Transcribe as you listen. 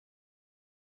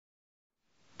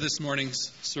This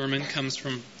morning's sermon comes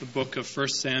from the book of 1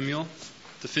 Samuel,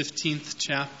 the 15th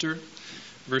chapter,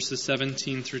 verses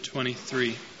 17 through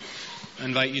 23. I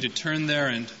invite you to turn there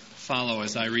and follow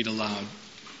as I read aloud.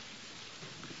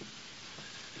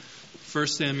 1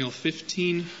 Samuel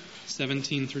 15,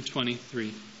 17 through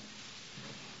 23.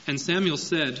 And Samuel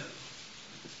said,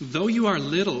 "Though you are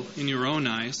little in your own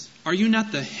eyes, are you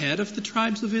not the head of the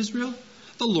tribes of Israel?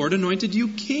 The Lord anointed you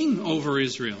king over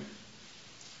Israel.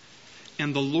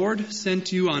 And the Lord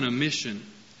sent you on a mission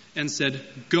and said,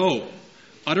 'Go,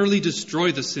 utterly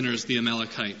destroy the sinners, the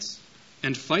Amalekites,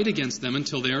 and fight against them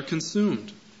until they are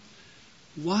consumed.'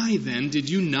 Why then did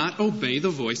you not obey the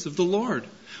voice of the Lord?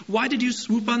 Why did you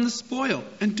swoop on the spoil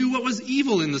and do what was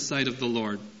evil in the sight of the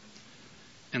Lord?"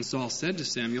 And Saul said to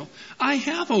Samuel, "I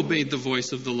have obeyed the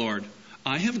voice of the Lord.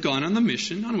 I have gone on the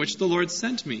mission on which the Lord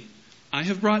sent me. I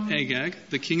have brought Agag,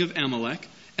 the king of Amalek,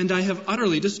 and I have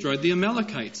utterly destroyed the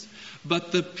Amalekites.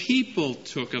 But the people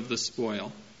took of the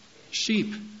spoil,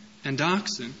 sheep and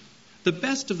oxen, the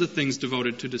best of the things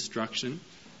devoted to destruction,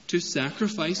 to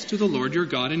sacrifice to the Lord your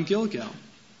God in Gilgal."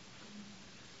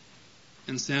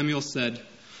 And Samuel said,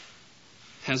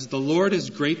 "Has the Lord as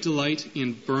great delight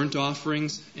in burnt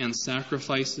offerings and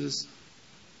sacrifices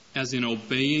as in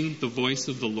obeying the voice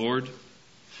of the Lord?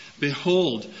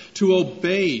 Behold, to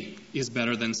obey is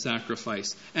better than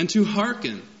sacrifice, and to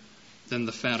hearken than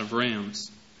the fat of rams.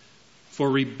 For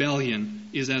rebellion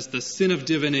is as the sin of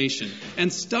divination,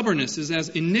 and stubbornness is as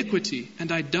iniquity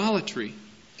and idolatry.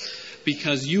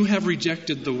 Because you have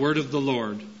rejected the word of the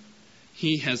Lord,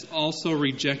 he has also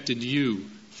rejected you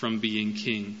from being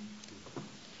king."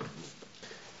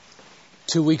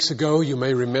 2 weeks ago, you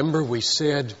may remember, we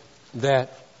said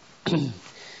that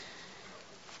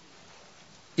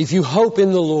if you hope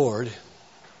in the Lord,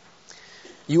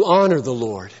 you honor the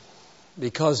Lord,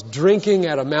 because drinking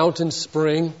at a mountain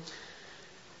spring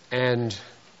and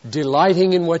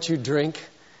delighting in what you drink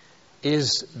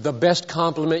is the best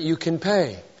compliment you can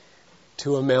pay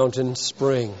to a mountain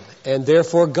spring. And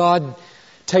therefore God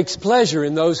takes pleasure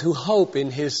in those who hope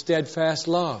in His steadfast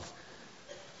love.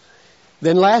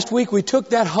 Then last week we took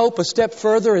that hope a step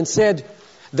further and said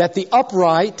that the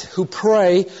upright who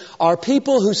pray are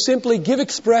people who simply give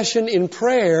expression in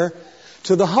prayer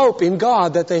to the hope in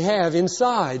God that they have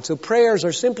inside. So prayers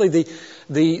are simply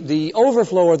the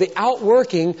overflow or the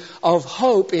outworking of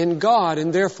hope in God,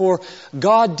 and therefore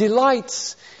God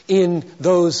delights in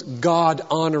those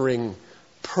God-honoring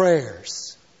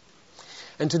prayers.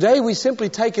 And today we simply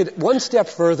take it one step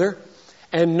further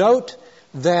and note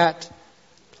that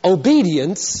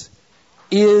obedience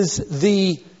is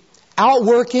the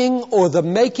outworking or the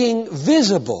making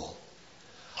visible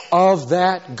of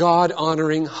that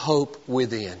God-honoring hope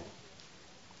within.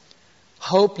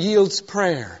 Hope yields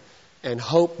prayer, and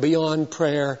hope beyond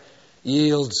prayer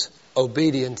yields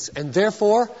obedience. And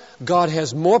therefore, God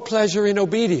has more pleasure in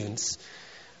obedience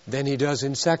than He does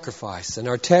in sacrifice. And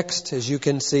our text, as you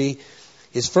can see,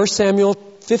 is 1 Samuel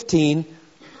 15,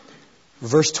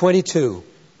 verse 22.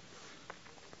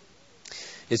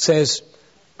 It says,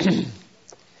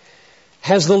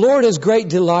 "Has the Lord as great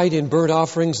delight in burnt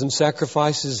offerings and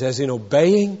sacrifices as in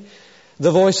obeying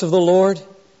the voice of the Lord?"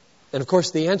 And of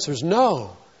course the answer is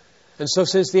no. And so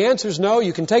since the answer is no,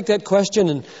 you can take that question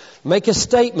and make a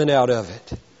statement out of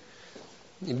it.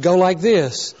 You'd go like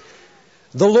this: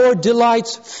 the Lord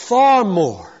delights far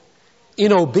more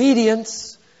in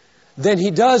obedience than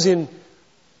He does in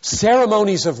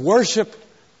ceremonies of worship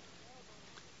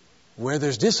where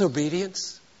there's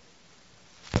disobedience.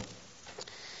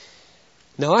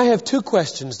 Now, I have two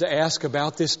questions to ask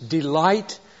about this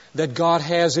delight that God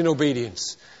has in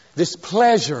obedience. This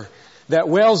pleasure that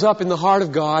wells up in the heart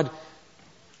of God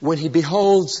when He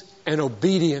beholds an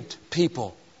obedient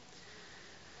people.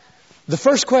 The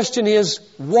first question is,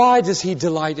 why does He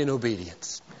delight in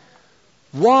obedience?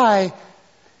 Why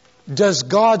does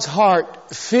God's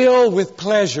heart fill with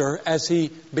pleasure as He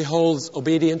beholds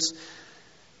obedience?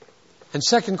 And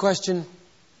second question,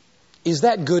 is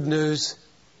that good news?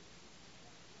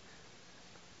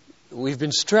 We've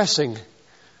been stressing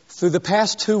through the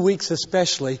past 2 weeks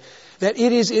especially that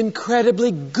it is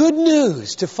incredibly good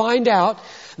news to find out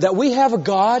that we have a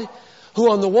God who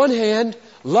on the one hand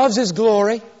loves His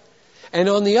glory and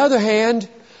on the other hand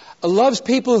loves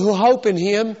people who hope in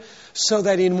Him, so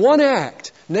that in one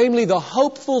act, namely the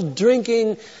hopeful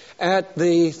drinking at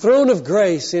the throne of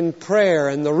grace in prayer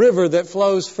and the river that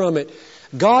flows from it,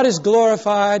 God is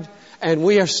glorified and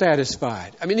we are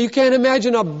satisfied. I mean, you can't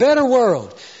imagine a better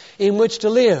world in which to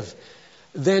live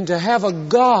than to have a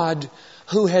God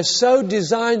who has so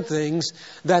designed things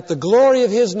that the glory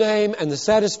of His name and the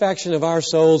satisfaction of our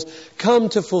souls come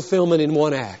to fulfillment in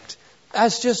one act.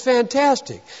 That's just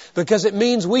fantastic, because it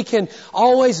means we can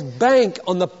always bank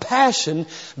on the passion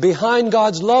behind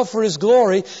God's love for His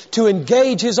glory to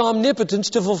engage His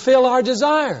omnipotence to fulfill our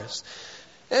desires.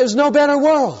 There's no better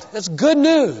world. That's good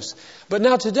news. But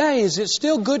now today, is it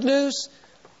still good news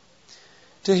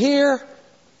to hear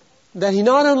that He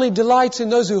not only delights in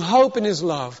those who hope in His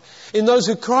love, in those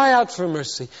who cry out for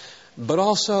mercy, but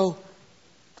also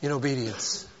in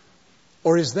obedience?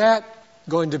 Or is that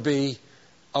going to be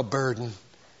a burden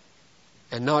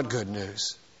and not good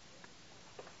news?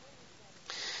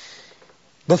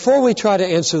 Before we try to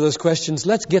answer those questions,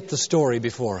 let's get the story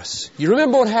before us. You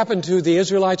remember what happened to the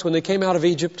Israelites when they came out of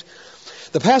Egypt?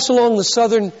 They passed along the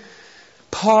southern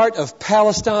part of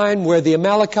Palestine where the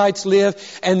Amalekites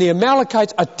live, and the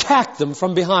Amalekites attacked them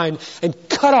from behind and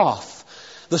cut off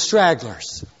the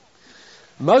stragglers.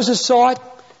 Moses saw it.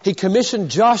 He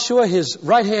commissioned Joshua, his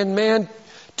right-hand man,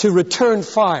 to return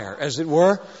fire, as it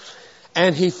were.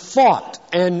 And he fought.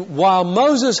 And while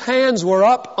Moses' hands were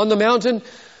up on the mountain,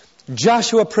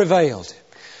 Joshua prevailed.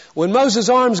 When Moses'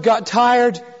 arms got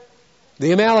tired,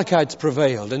 the Amalekites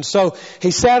prevailed. And so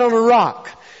he sat on a rock,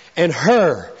 and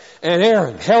Hur and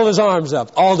Aaron held his arms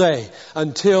up all day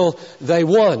until they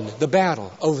won the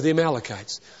battle over the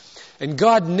Amalekites. And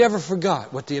God never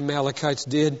forgot what the Amalekites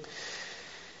did.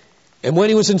 And when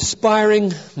He was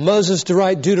inspiring Moses to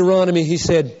write Deuteronomy, He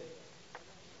said,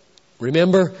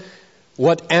 "Remember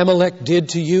what Amalek did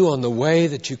to you on the way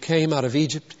that you came out of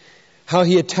Egypt? How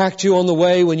he attacked you on the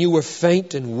way when you were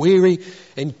faint and weary,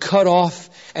 and cut off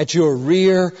at your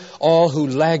rear all who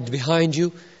lagged behind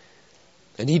you.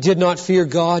 And he did not fear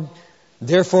God.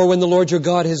 Therefore, when the Lord your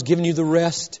God has given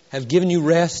you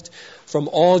rest from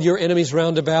all your enemies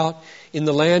round about, in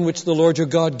the land which the Lord your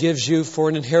God gives you for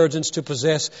an inheritance to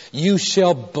possess, you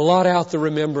shall blot out the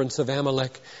remembrance of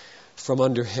Amalek from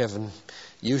under heaven.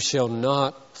 You shall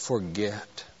not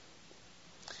forget."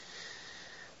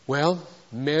 Well,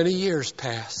 many years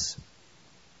pass.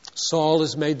 Saul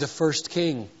is made the first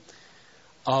king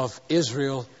of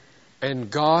Israel, and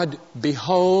God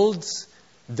beholds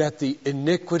that the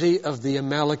iniquity of the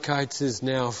Amalekites is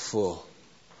now full.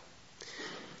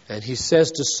 And He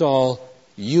says to Saul,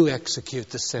 "You execute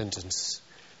the sentence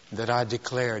that I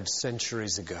declared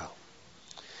centuries ago."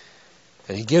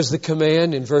 And He gives the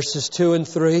command in verses 2 and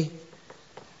 3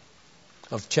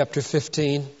 of chapter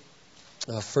 15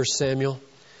 of 1 Samuel.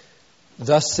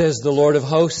 "Thus says the Lord of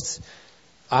hosts,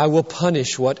 I will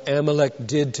punish what Amalek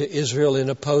did to Israel in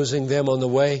opposing them on the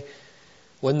way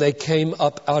when they came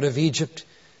up out of Egypt.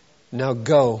 Now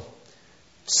go,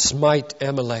 smite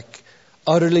Amalek,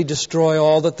 utterly destroy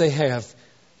all that they have.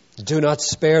 Do not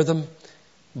spare them,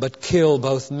 but kill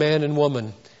both man and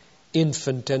woman,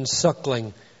 infant and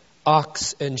suckling,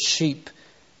 ox and sheep,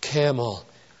 camel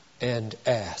and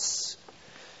ass."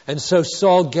 And so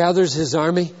Saul gathers his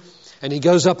army and he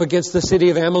goes up against the city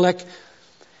of Amalek.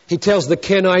 He tells the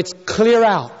Kenites, "Clear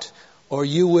out or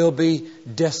you will be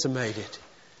decimated."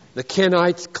 The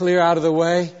Kenites clear out of the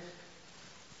way,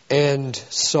 and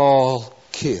Saul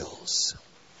kills.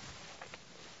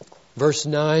 Verse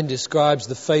 9 describes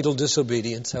the fatal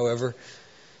disobedience, however.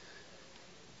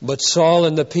 "But Saul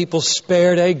and the people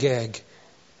spared Agag,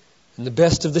 and the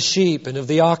best of the sheep, and of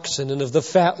the oxen, and of the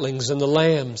fatlings, and the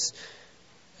lambs,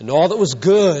 and all that was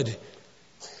good,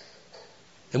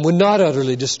 and would not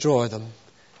utterly destroy them.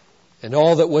 And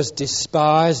all that was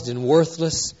despised and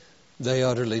worthless, they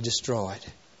utterly destroyed."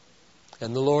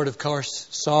 And the Lord, of course,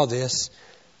 saw this,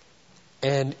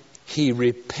 and He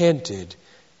repented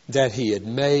that He had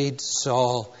made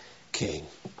Saul king.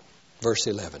 Verse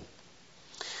 11.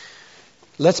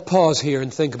 Let's pause here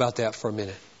and think about that for a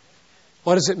minute.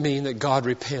 What does it mean that God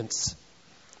repents?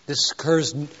 This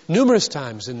occurs numerous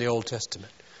times in the Old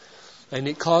Testament, and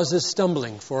it causes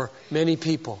stumbling for many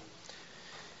people.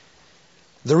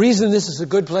 The reason this is a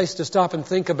good place to stop and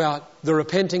think about the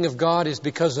repenting of God is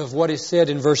because of what is said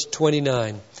in verse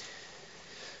 29.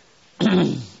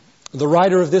 The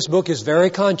writer of this book is very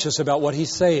conscious about what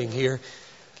he's saying here.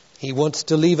 He wants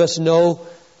to leave us no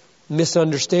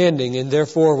misunderstanding, and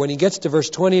therefore when he gets to verse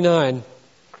 29,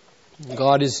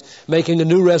 God is making a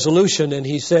new resolution, and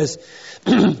He says,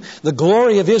 "The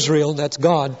glory of Israel," that's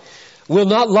God, "will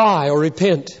not lie or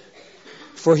repent,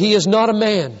 for He is not a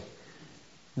man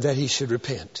that He should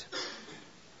repent."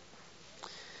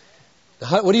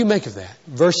 Now, what do you make of that?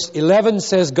 Verse 11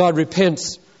 says God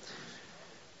repents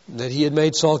that He had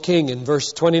made Saul king. And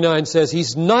verse 29 says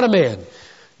He's not a man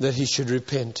that He should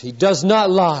repent. He does not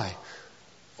lie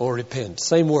or repent.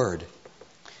 Same word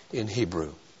in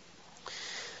Hebrew.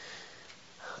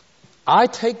 I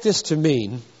take this to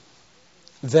mean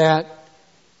that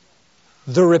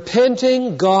the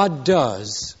repenting God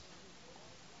does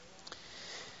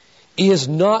is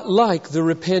not like the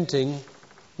repenting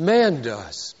man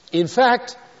does. In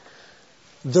fact,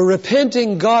 the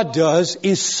repenting God does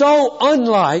is so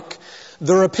unlike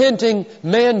the repenting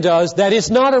man does that it's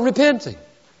not a repenting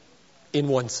in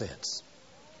one sense.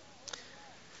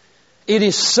 It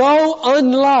is so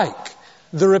unlike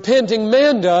the repenting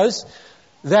man does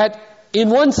that in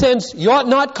one sense you ought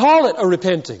not call it a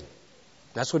repenting.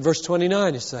 That's what verse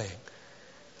 29 is saying.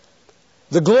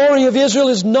 The glory of Israel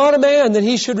is not a man that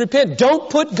he should repent. Don't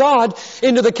put God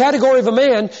into the category of a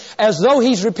man as though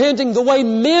he's repenting the way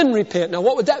men repent. Now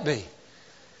what would that be?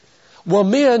 Well,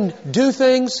 men do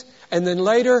things and then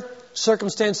later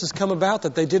circumstances come about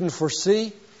that they didn't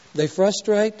foresee. They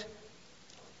frustrate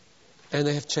and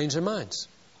they have changed their minds.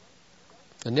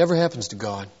 It never happens to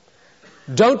God.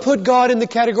 Don't put God in the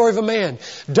category of a man.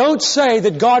 Don't say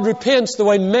that God repents the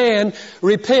way man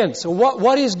repents. So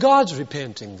what is God's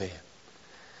repenting then?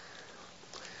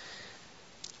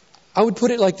 I would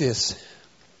put it like this.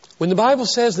 When the Bible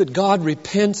says that God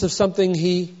repents of something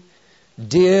He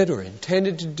did or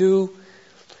intended to do,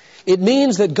 it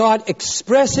means that God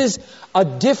expresses a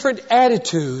different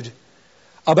attitude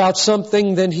about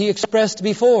something than He expressed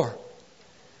before.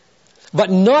 But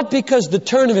not because the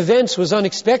turn of events was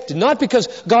unexpected, not because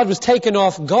God was taken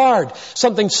off guard,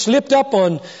 something slipped up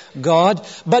on God,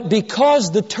 but because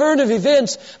the turn of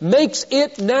events makes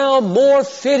it now more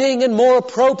fitting and more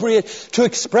appropriate to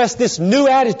express this new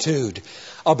attitude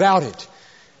about it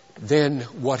than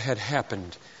what had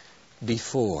happened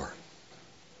before.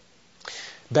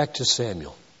 Back to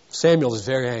Samuel. Samuel is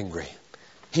very angry.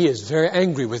 He is very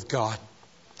angry with God.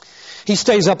 He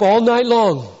stays up all night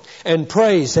long and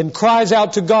prays and cries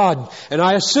out to God. And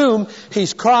I assume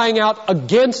he's crying out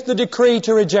against the decree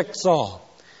to reject Saul.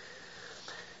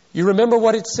 You remember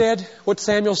what it said? What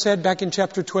Samuel said back in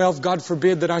chapter 12? God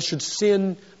forbid that I should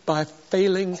sin by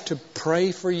failing to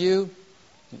pray for you.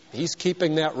 He's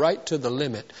keeping that right to the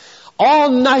limit. All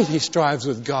night he strives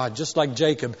with God, just like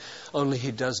Jacob, only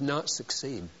he does not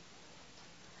succeed.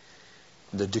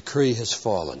 The decree has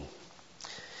fallen.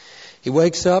 He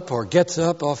wakes up or gets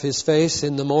up off his face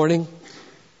in the morning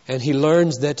and he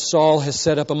learns that Saul has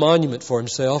set up a monument for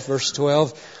himself, verse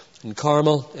 12, in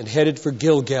Carmel and headed for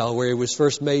Gilgal where he was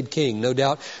first made king, no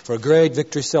doubt for a great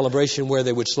victory celebration where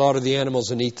they would slaughter the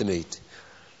animals and eat the meat.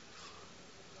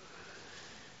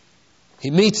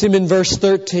 He meets him in verse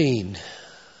 13,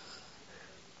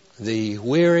 the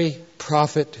weary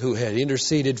prophet who had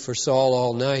interceded for Saul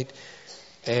all night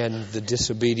and the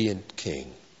disobedient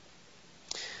king.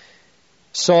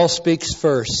 Saul speaks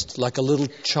first like a little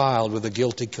child with a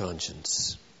guilty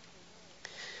conscience.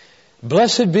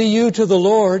 Blessed be you to the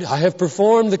Lord. I have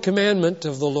performed the commandment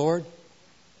of the Lord.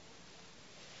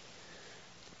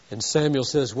 And Samuel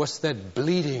says, what's that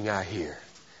bleating I hear?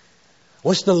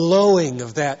 What's the lowing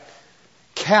of that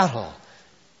cattle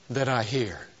that I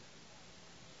hear?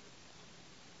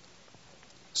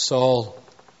 Saul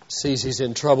sees he's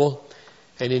in trouble.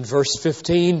 And in verse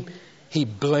 15, he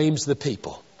blames the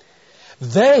people.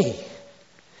 They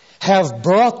have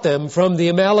brought them from the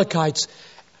Amalekites,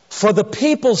 for the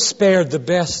people spared the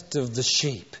best of the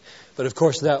sheep. But of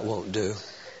course that won't do.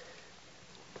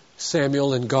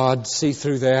 Samuel and God see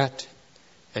through that.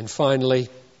 And finally,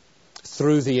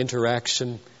 through the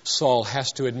interaction, Saul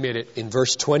has to admit it. In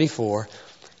verse 24,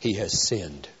 he has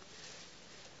sinned.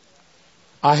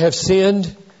 I have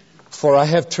sinned, for I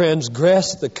have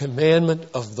transgressed the commandment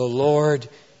of the Lord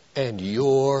and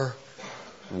your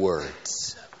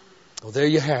words. Well, there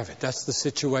you have it. That's the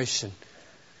situation.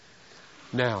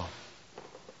 Now,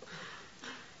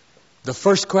 the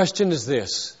first question is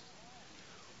this.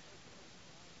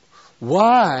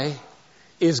 Why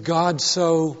is God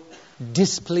so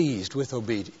displeased with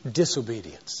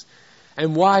disobedience?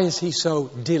 And why is He so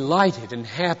delighted and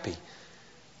happy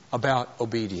about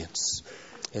obedience?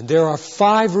 And there are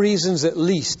 5 reasons at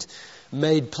least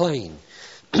made plain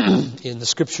in the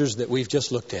scriptures that we've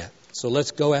just looked at. So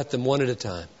let's go at them one at a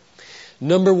time.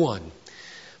 Number 1,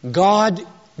 God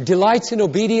delights in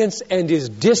obedience and is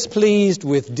displeased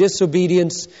with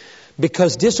disobedience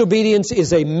because disobedience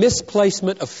is a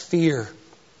misplacement of fear.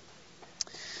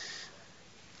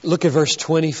 Look at verse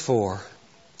 24.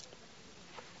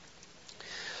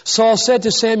 Saul said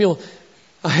to Samuel,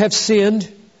 I have sinned,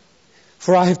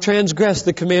 for I have transgressed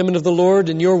the commandment of the Lord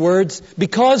and your words,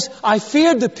 because I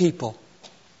feared the people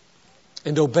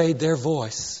and obeyed their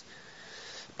voice.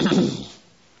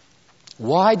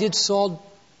 Why did Saul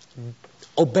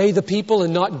obey the people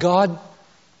and not God?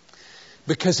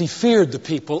 Because he feared the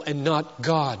people and not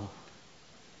God.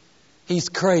 He's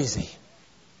crazy.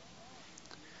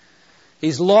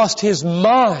 He's lost his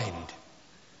mind.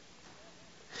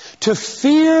 To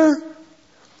fear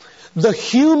the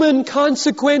human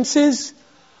consequences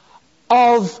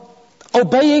of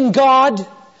obeying God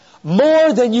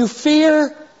more than you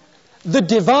fear the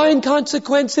divine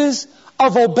consequences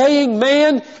of obeying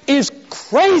man is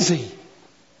crazy.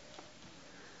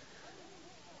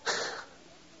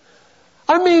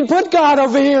 I mean, put God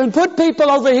over here and put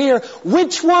people over here.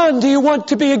 Which one do you want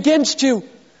to be against you?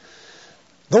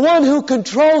 The one who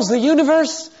controls the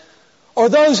universe, or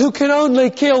those who can only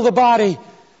kill the body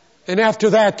and after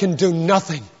that can do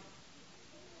nothing?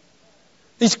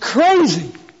 He's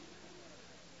crazy.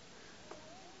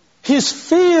 His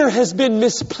fear has been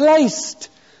misplaced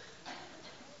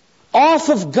off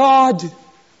of God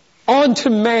onto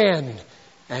man,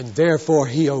 and therefore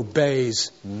he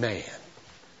obeys man.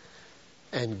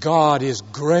 And God is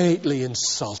greatly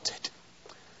insulted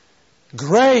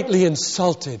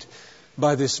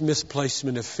by this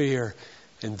misplacement of fear,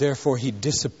 and therefore he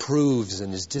disapproves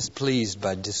and is displeased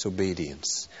by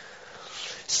disobedience.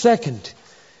 Second,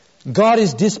 God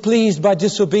is displeased by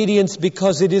disobedience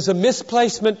because it is a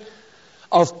misplacement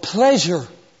of pleasure.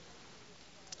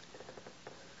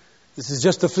 This is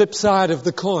just the flip side of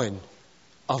the coin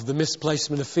of the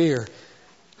misplacement of fear.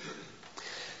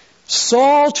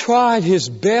 Saul tried his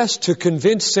best to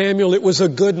convince Samuel it was a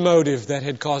good motive that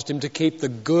had caused him to keep the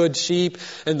good sheep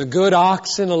and the good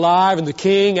oxen alive and the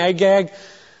king, Agag.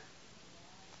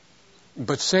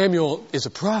 But Samuel is a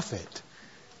prophet,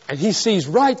 and he sees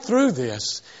right through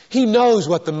this. He knows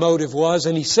what the motive was,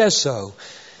 and he says so.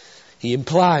 He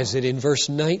implies it in verse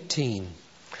 19.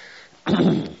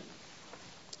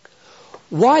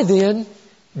 Why then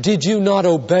did you not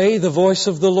obey the voice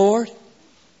of the Lord?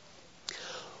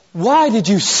 Why did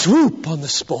you swoop on the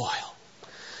spoil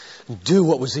and do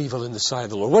what was evil in the sight of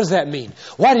the Lord? What does that mean?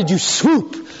 Why did you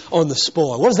swoop on the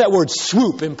spoil? What does that word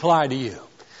swoop imply to you?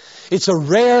 It's a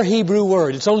rare Hebrew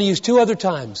word. It's only used 2 other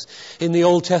times in the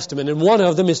Old Testament. And one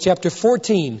of them is chapter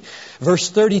 14, verse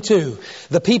 32.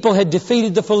 The people had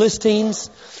defeated the Philistines,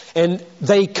 and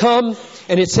they come,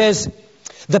 and it says,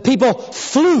 the people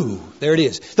flew. There it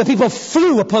is. The people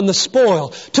flew upon the spoil,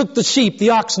 took the sheep, the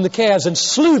oxen, the calves, and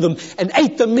slew them and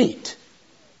ate the meat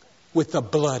with the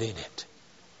blood in it.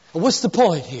 And what's the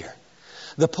point here?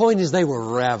 The point is they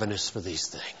were ravenous for these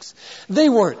things. They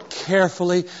weren't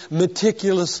carefully,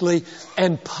 meticulously,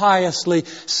 and piously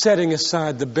setting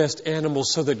aside the best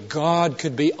animals so that God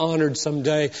could be honored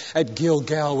someday at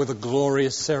Gilgal with a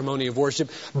glorious ceremony of worship.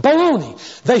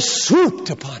 Baloney! They swooped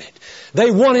upon it. They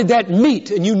wanted that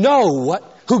meat. And you know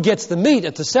who gets the meat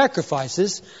at the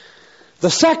sacrifices?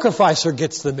 The sacrificer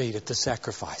gets the meat at the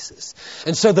sacrifices.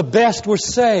 And so the best were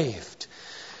saved,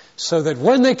 so that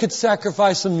when they could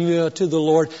sacrifice them to the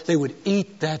Lord, they would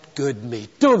eat that good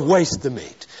meat. Don't waste the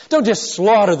meat. Don't just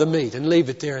slaughter the meat and leave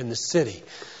it there in the city.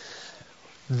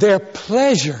 Their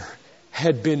pleasure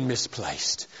had been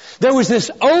misplaced. There was this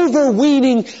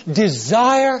overweening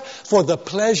desire for the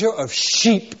pleasure of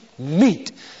sheep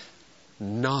meat,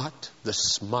 not the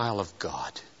smile of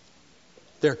God.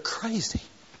 They're crazy.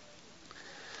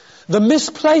 The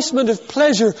misplacement of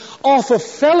pleasure off of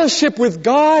fellowship with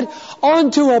God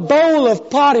onto a bowl of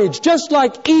pottage, just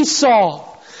like Esau,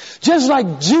 just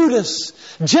like Judas,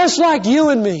 just like you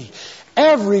and me.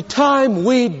 Every time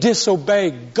we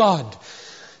disobey God,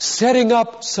 setting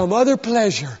up some other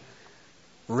pleasure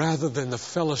rather than the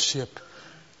fellowship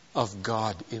of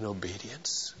God in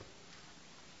obedience.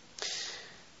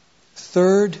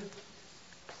 Third,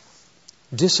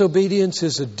 disobedience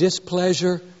is a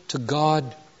displeasure to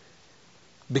God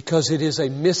because it is a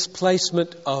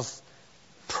misplacement of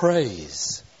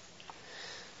praise.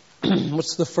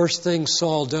 What's the first thing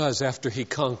Saul does after he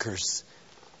conquers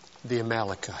the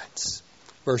Amalekites?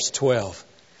 Verse 12.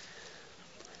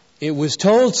 It was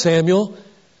told Samuel,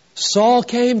 Saul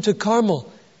came to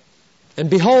Carmel, and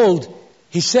behold,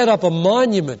 he set up a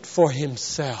monument for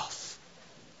himself.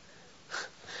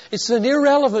 It's an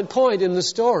irrelevant point in the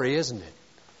story, isn't it?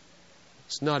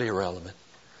 It's not irrelevant.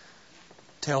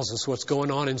 It tells us what's going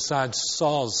on inside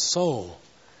Saul's soul.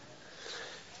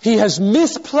 He has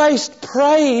misplaced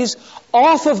praise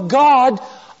off of God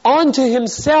onto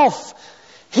himself.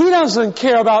 He doesn't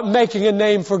care about making a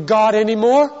name for God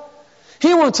anymore.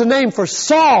 He wants a name for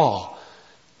Saul.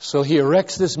 So he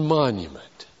erects this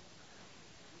monument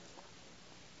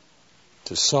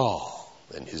to Saul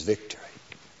and his victory.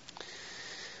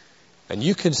 And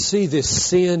you can see this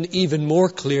sin even more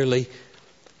clearly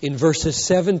in verses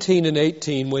 17 and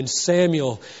 18 when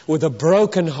Samuel, with a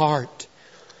broken heart,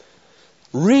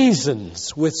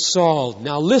 reasons with Saul.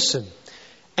 Now listen,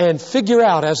 and figure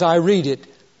out as I read it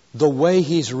the way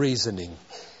he's reasoning.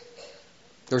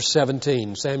 Verse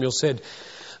 17, Samuel said,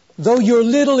 though you're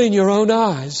little in your own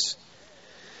eyes,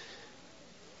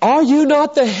 are you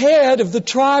not the head of the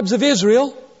tribes of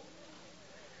Israel?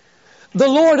 The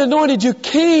Lord anointed you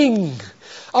king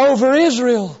over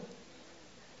Israel.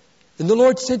 And the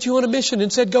Lord sent you on a mission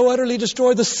and said, go utterly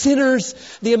destroy the sinners,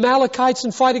 the Amalekites,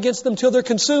 and fight against them till they're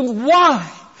consumed. Why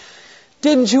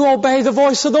didn't you obey the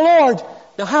voice of the Lord?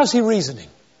 Now, how's he reasoning?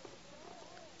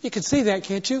 You can see that,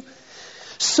 can't you?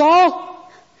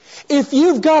 Saul, if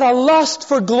you've got a lust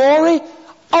for glory,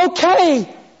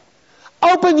 okay,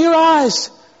 open your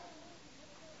eyes.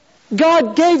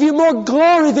 God gave you more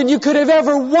glory than you could have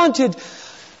ever wanted.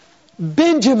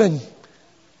 Benjamin,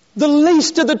 the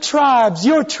least of the tribes,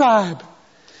 your tribe.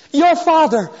 Your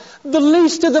father, the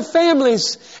least of the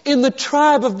families in the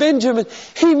tribe of Benjamin.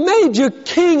 He made you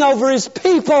king over his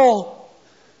people.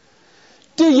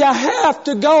 Do you have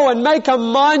to go and make a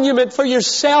monument for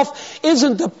yourself?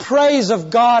 Isn't the praise of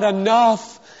God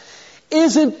enough?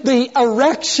 Isn't the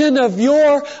erection of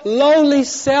your lowly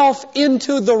self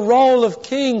into the role of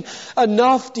king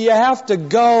enough? Do you have to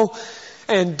go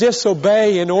and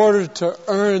disobey in order to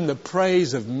earn the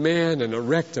praise of men and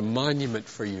erect a monument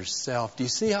for yourself? Do you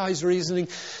see how he's reasoning?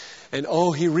 And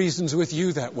oh, he reasons with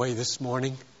you that way this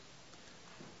morning.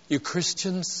 You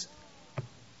Christians,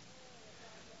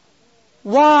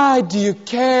 why do you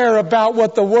care about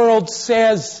what the world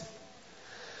says?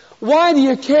 Why do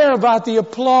you care about the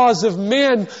applause of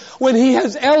men when He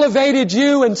has elevated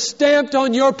you and stamped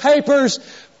on your papers,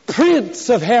 Prince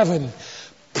of Heaven,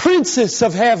 Princess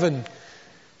of Heaven,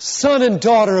 Son and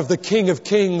daughter of the King of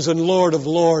Kings and Lord of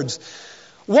Lords?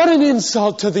 What an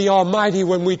insult to the Almighty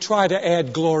when we try to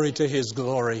add glory to His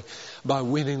glory by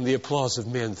winning the applause of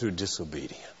men through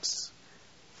disobedience.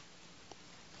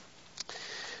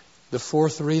 The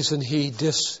fourth reason he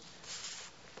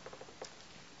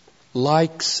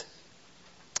dislikes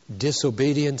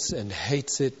disobedience and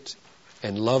hates it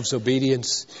and loves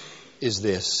obedience is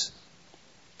this.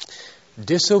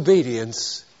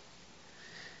 Disobedience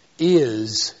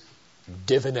is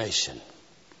divination.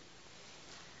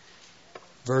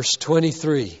 Verse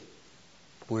 23.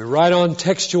 We're right on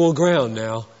textual ground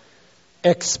now.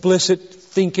 Explicit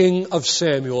thinking of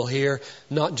Samuel here,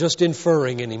 not just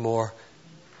inferring anymore.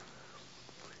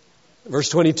 Verse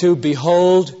 22,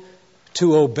 behold,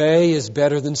 to obey is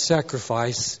better than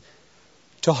sacrifice,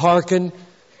 to hearken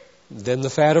than the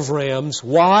fat of rams.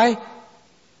 Why?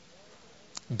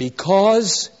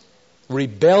 Because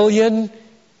rebellion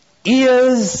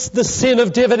is the sin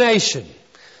of divination.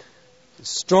 It's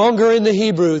stronger in the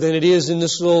Hebrew than it is in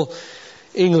this little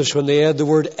English when they add the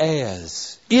word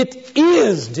as. It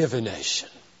is divination.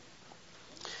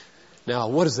 Now,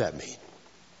 what does that mean?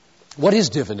 What is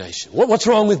divination? What's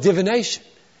wrong with divination?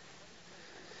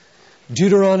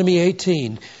 Deuteronomy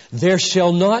 18, there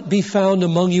shall not be found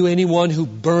among you anyone who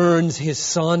burns his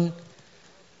son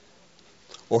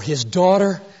or his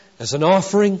daughter as an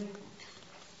offering.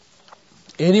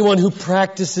 Anyone who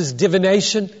practices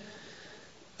divination,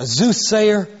 a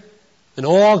soothsayer, an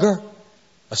augur,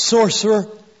 a sorcerer,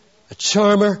 a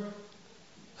charmer,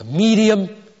 a medium,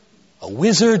 a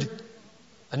wizard,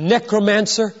 a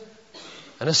necromancer,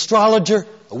 an astrologer,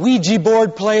 a Ouija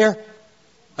board player,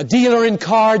 a dealer in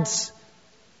cards,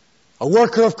 a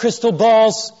worker of crystal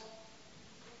balls,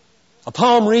 a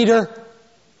palm reader.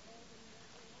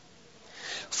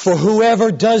 For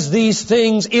whoever does these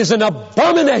things is an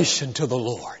abomination to the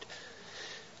Lord.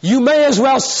 You may as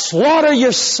well slaughter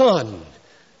your son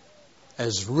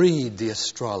as read the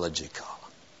astrology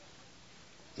column.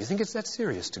 You think it's that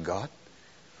serious to God?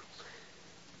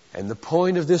 And the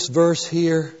point of this verse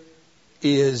here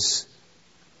is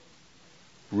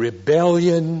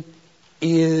rebellion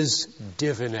is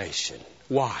divination.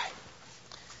 Why?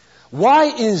 Why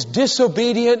is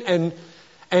disobedient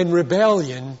and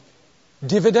rebellion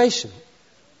divination?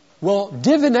 Well,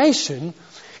 divination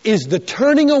is the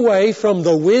turning away from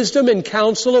the wisdom and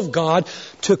counsel of God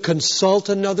to consult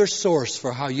another source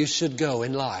for how you should go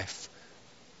in life.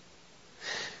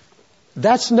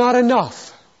 That's not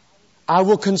enough. I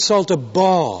will consult a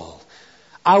ball.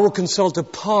 I will consult a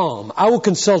palm. I will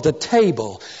consult a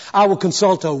table. I will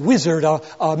consult a wizard,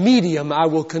 a medium. I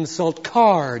will consult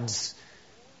cards.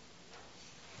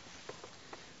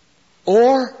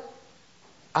 Or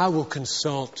I will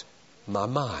consult my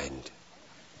mind.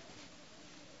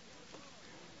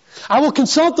 I will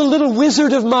consult the little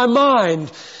wizard of my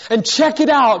mind and check it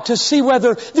out to see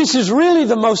whether this is really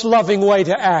the most loving way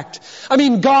to act. I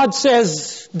mean, God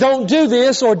says, don't do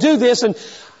this or do this, and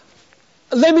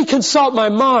let me consult my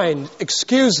mind.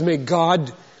 Excuse me,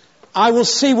 God. I will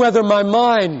see whether my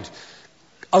mind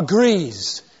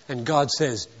agrees. And God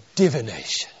says,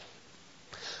 divination.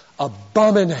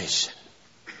 Abomination.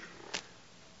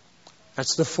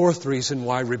 That's the fourth reason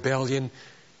why rebellion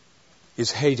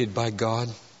is hated by God.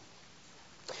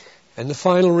 And the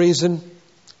final reason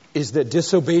is that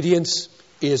disobedience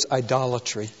is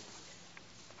idolatry.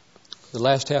 The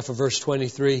last half of verse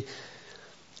 23,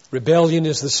 rebellion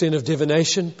is the sin of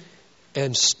divination,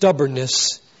 and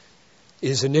stubbornness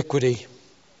is iniquity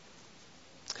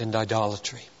and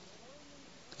idolatry.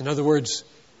 In other words,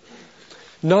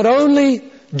 not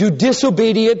only do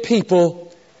disobedient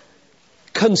people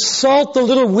consult the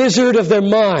little wizard of their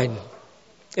mind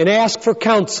and ask for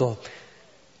counsel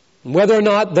whether or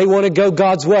not they want to go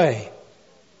God's way.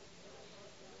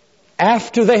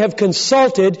 After they have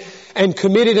consulted and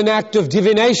committed an act of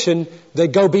divination, they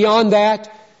go beyond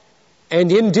that,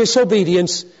 and in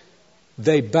disobedience,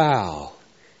 they bow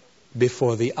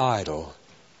before the idol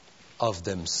of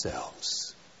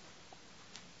themselves.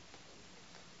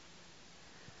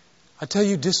 I tell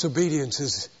you,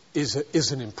 disobedience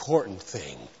is an important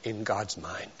thing in God's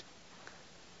mind.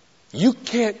 You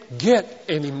can't get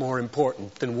any more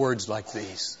important than words like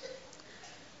these.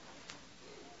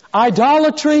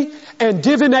 Idolatry and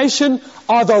divination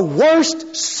are the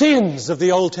worst sins of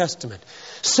the Old Testament.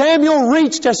 Samuel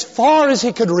reached as far as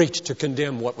he could reach to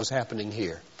condemn what was happening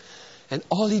here. And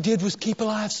all he did was keep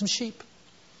alive some sheep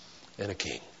and a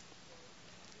king.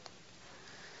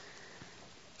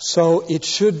 So it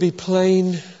should be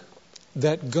plain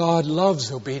that God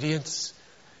loves obedience.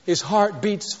 His heart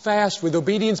beats fast with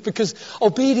obedience because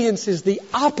obedience is the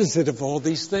opposite of all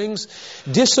these things.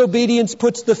 Disobedience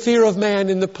puts the fear of man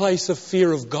in the place of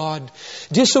fear of God.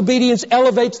 Disobedience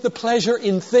elevates the pleasure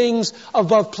in things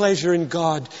above pleasure in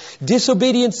God.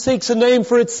 Disobedience seeks a name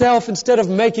for itself instead of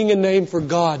making a name for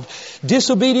God.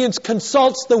 Disobedience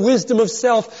consults the wisdom of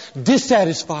self,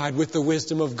 dissatisfied with the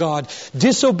wisdom of God.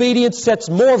 Disobedience sets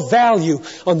more value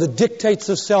on the dictates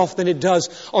of self than it does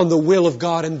on the will of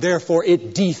God, and therefore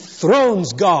it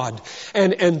dethrones God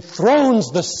and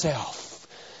enthrones the self.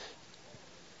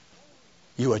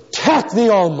 You attack the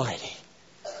Almighty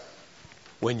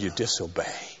when you disobey,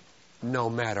 no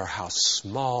matter how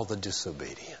small the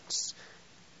disobedience,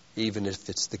 even if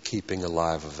it's the keeping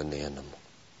alive of an animal.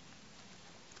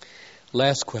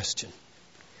 Last question.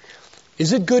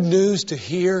 Is it good news to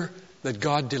hear that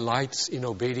God delights in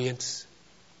obedience?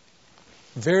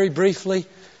 Very briefly,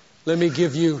 let me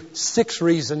give you 6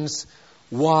 reasons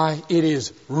why it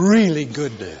is really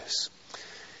good news.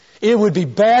 It would be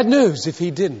bad news if He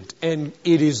didn't. And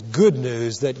it is good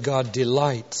news that God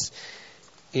delights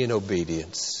in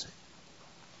obedience.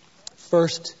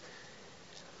 First,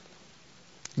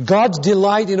 God's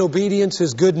delight in obedience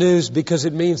is good news because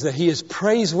it means that He is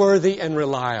praiseworthy and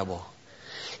reliable.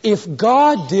 If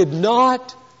God did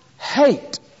not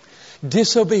hate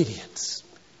disobedience,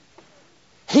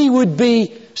 He would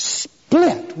be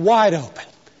split wide open,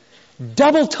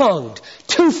 double-tongued,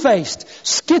 two-faced,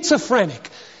 schizophrenic,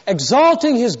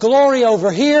 exalting His glory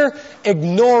over here,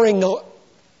 ignoring the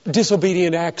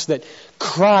disobedient acts that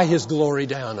cry His glory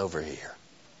down over here.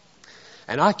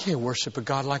 And I can't worship a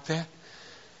God like that.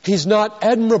 He's not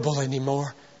admirable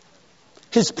anymore.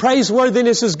 His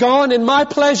praiseworthiness is gone and my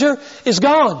pleasure is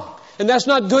gone. And that's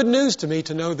not good news to me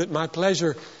to know that my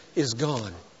pleasure is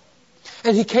gone.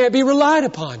 And He can't be relied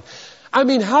upon. I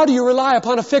mean, how do you rely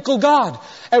upon a fickle God?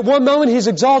 At one moment He's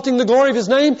exalting the glory of His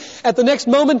name. At the next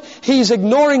moment He's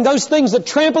ignoring those things that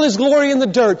trample His glory in the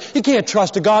dirt. You can't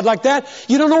trust a God like that.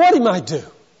 You don't know what He might do.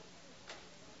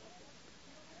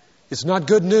 It's not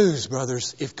good news,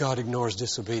 brothers, if God ignores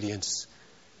disobedience.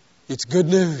 It's good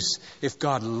news if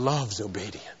God loves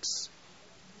obedience.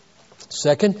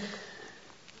 Second,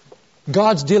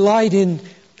 God's delight in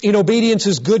obedience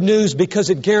is good news because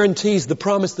it guarantees the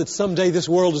promise that someday this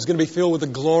world is going to be filled with the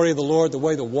glory of the Lord the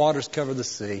way the waters cover the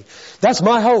sea. That's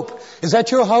my hope. Is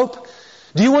that your hope?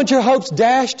 Do you want your hopes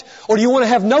dashed? Or do you want to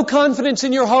have no confidence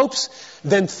in your hopes?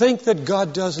 Then think that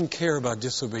God doesn't care about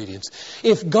disobedience.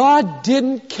 If God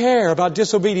didn't care about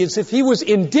disobedience, if He was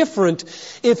indifferent,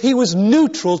 if He was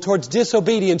neutral towards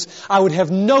disobedience, I would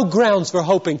have no grounds for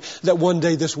hoping that one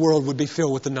day this world would be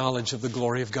filled with the knowledge of the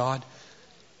glory of God.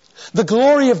 The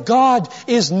glory of God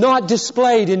is not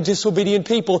displayed in disobedient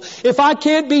people. If I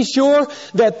can't be sure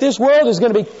that this world is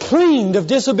going to be cleaned of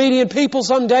disobedient people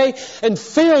someday and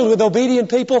filled with obedient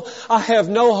people, I have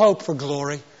no hope for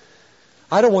glory.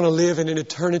 I don't want to live in an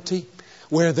eternity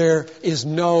where there is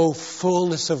no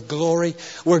fullness of glory,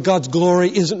 where God's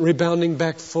glory isn't rebounding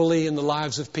back fully in the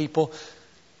lives of people,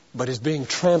 but is being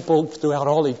trampled throughout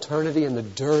all eternity in the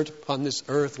dirt on this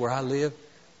earth where I live.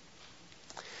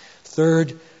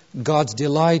 Third, God's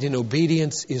delight in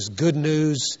obedience is good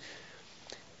news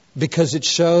because it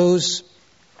shows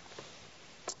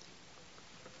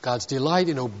God's delight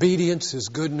in obedience is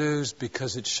good news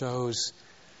because it shows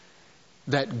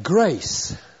that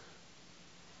grace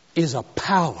is a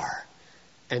power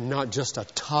and not just a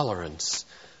tolerance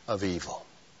of evil.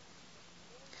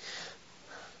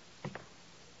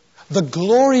 The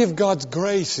glory of God's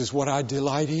grace is what I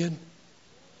delight in.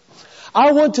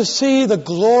 I want to see the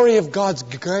glory of God's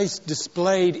grace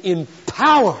displayed in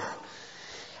power.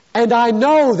 And I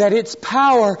know that its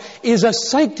power is a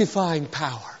sanctifying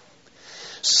power.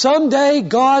 Someday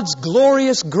God's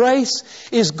glorious grace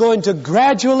is going to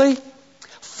gradually,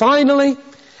 finally,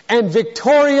 and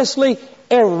victoriously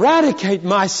eradicate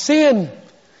my sin.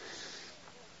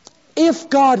 If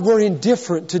God were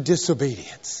indifferent to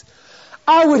disobedience,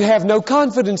 I would have no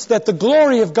confidence that the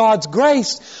glory of God's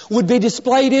grace would be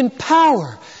displayed in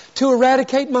power to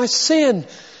eradicate my sin.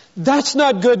 That's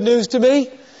not good news to me.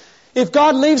 If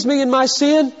God leaves me in my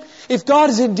sin, if God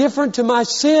is indifferent to my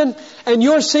sin and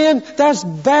your sin, that's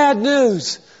bad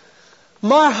news.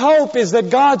 My hope is that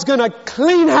God's going to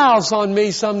clean house on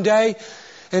me someday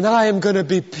and I am going to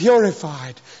be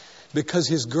purified because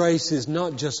His grace is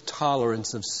not just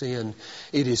tolerance of sin,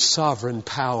 it is sovereign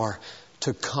power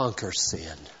to conquer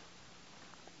sin.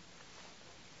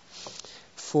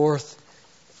 Fourth,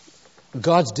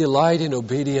 God's delight in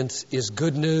obedience is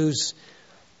good news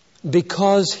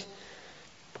because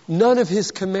none of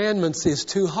His commandments is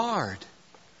too hard.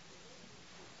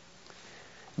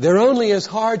 They're only as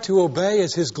hard to obey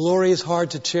as His glory is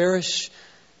hard to cherish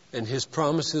and His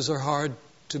promises are hard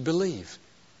to believe.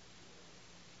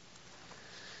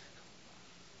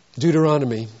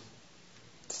 Deuteronomy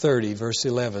 30, verse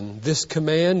 11. This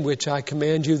command which I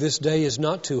command you this day is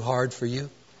not too hard for you.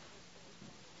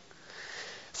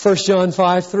 1 John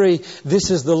 5:3.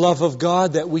 This is the love of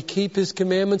God, that we keep His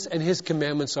commandments, and His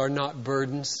commandments are not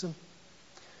burdensome.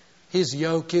 His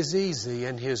yoke is easy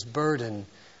and His burden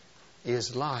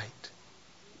is light.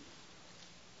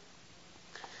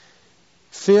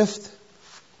 Fifth,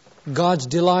 God's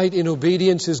delight in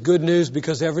obedience is good news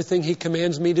because everything He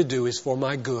commands me to do is for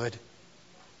my good.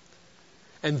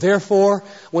 And therefore,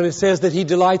 when it says that He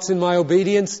delights in my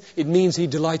obedience, it means He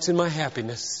delights in my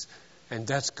happiness. And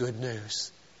that's good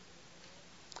news.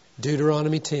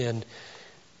 Deuteronomy 10.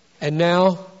 And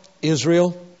now,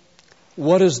 Israel,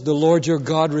 what does the Lord your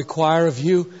God require of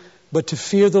you? But to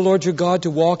fear the Lord your God, to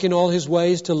walk in all His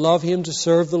ways, to love Him, to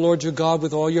serve the Lord your God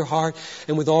with all your heart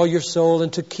and with all your soul,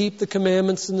 and to keep the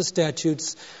commandments and the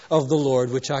statutes of the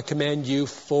Lord, which I command you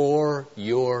for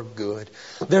your good.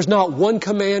 There's not one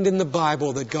command in the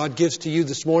Bible that God gives to you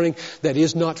this morning that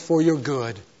is not for your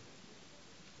good.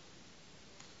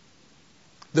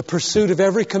 The pursuit of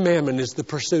every commandment is the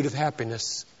pursuit of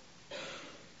happiness.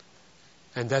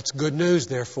 And that's good news,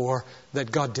 therefore,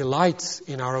 that God delights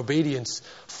in our obedience.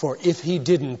 For if He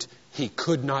didn't, He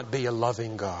could not be a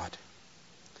loving God.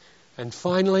 And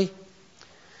finally,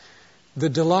 the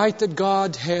delight that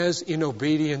God has in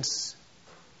obedience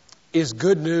is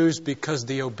good news because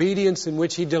the obedience in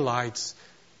which He delights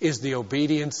is the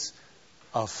obedience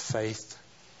of faith.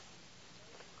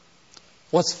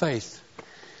 What's faith?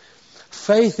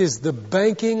 Faith is the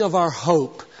banking of our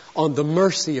hope on the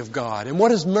mercy of God. And what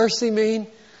does mercy mean?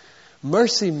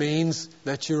 Mercy means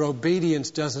that your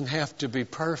obedience doesn't have to be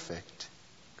perfect.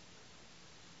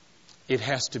 It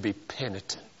has to be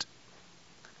penitent.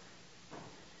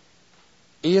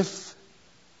 If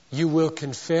you will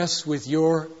confess with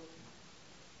your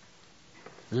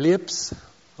lips,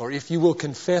 or if you will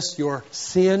confess your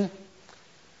sin,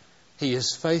 He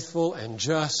is faithful and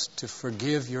just to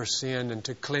forgive your sin and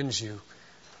to cleanse you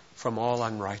from all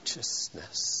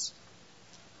unrighteousness.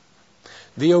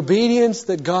 The obedience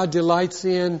that God delights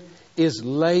in is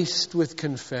laced with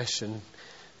confession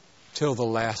till the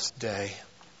last day.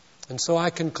 And so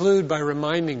I conclude by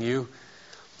reminding you,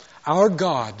 our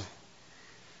God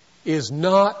is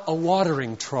not a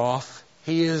watering trough.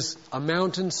 He is a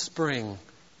mountain spring.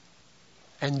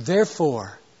 And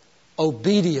therefore,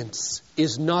 obedience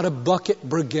is not a bucket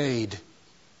brigade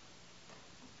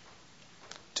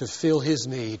to fill His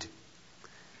need.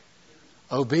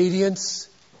 Obedience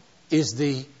is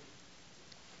the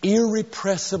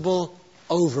irrepressible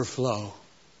overflow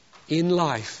in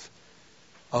life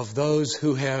of those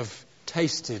who have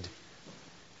tasted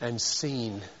and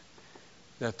seen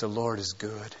that the Lord is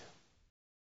good.